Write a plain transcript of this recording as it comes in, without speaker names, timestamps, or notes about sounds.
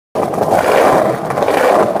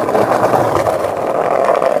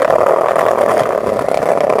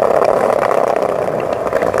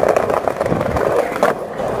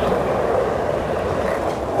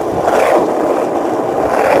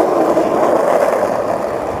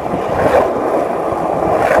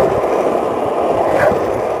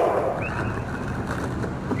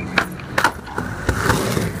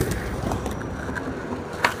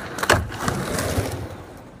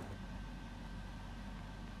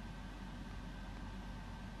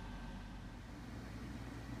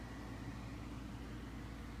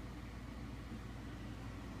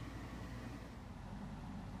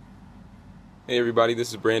Hey everybody,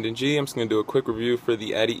 this is Brandon G. I'm just going to do a quick review for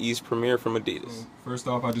the ADV Premeire from Adidas. First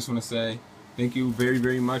off, I just want to say thank you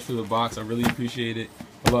very much for the box. I really appreciate it.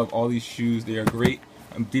 I love all these shoes. They are great.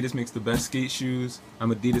 Adidas makes the best skate shoes.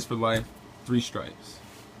 I'm Adidas for life. 3 stripes.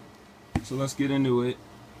 So let's get into it.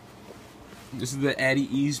 This is the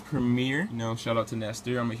ADV Premeire. You know, shout out to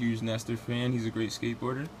Nestor. I'm a huge Nestor fan. He's a great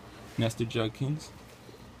skateboarder. Nestor Judkins.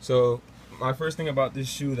 So my first thing about this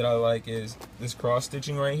shoe that I like is this cross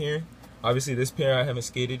stitching right here. Obviously this pair I haven't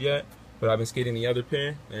skated yet, but I've been skating the other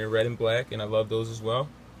pair. They're red and black, and I love those as well.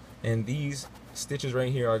 And these stitches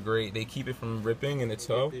right here are great. They keep it from ripping in the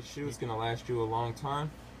toe. This shoe is going to last you a long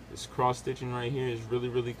time. This cross stitching right here is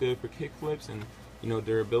really good for kick flips and, you know,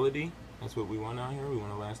 durability. That's what we want out here. We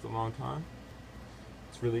want to last a long time.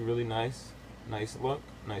 It's really nice. Nice look,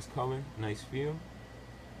 nice color, nice feel.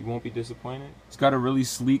 You won't be disappointed. It's got a really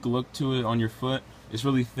sleek look to it on your foot. It's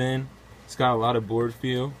really thin. It's got a lot of board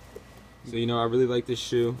feel. So, you know, I really like this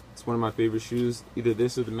shoe. It's one of my favorite shoes. Either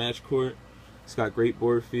this or the Match Court. It's got great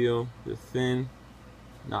board feel. They're thin,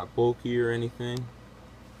 not bulky or anything.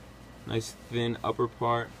 Nice thin upper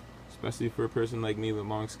part, especially for a person like me with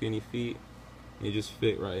long skinny feet. They just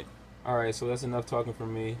fit right. Alright, so that's enough talking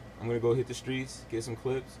from me. I'm going to go hit the streets, get some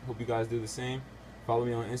clips. Hope you guys do the same. Follow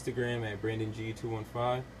me on Instagram at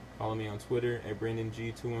BrandonG215. Follow me on Twitter at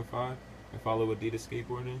BrandonG215. And follow Adidas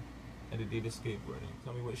Skateboarding at Adidas Skateboarding.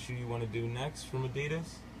 Tell me what shoe you want to do next from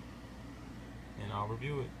Adidas, and I'll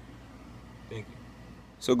review it. Thank you.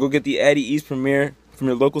 So go get the ADV Premeire from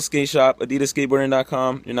your local skate shop,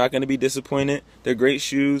 AdidasSkateboarding.com. You're not going to be disappointed. They're great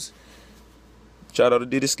shoes. Shout out to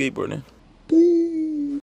Adidas Skateboarding.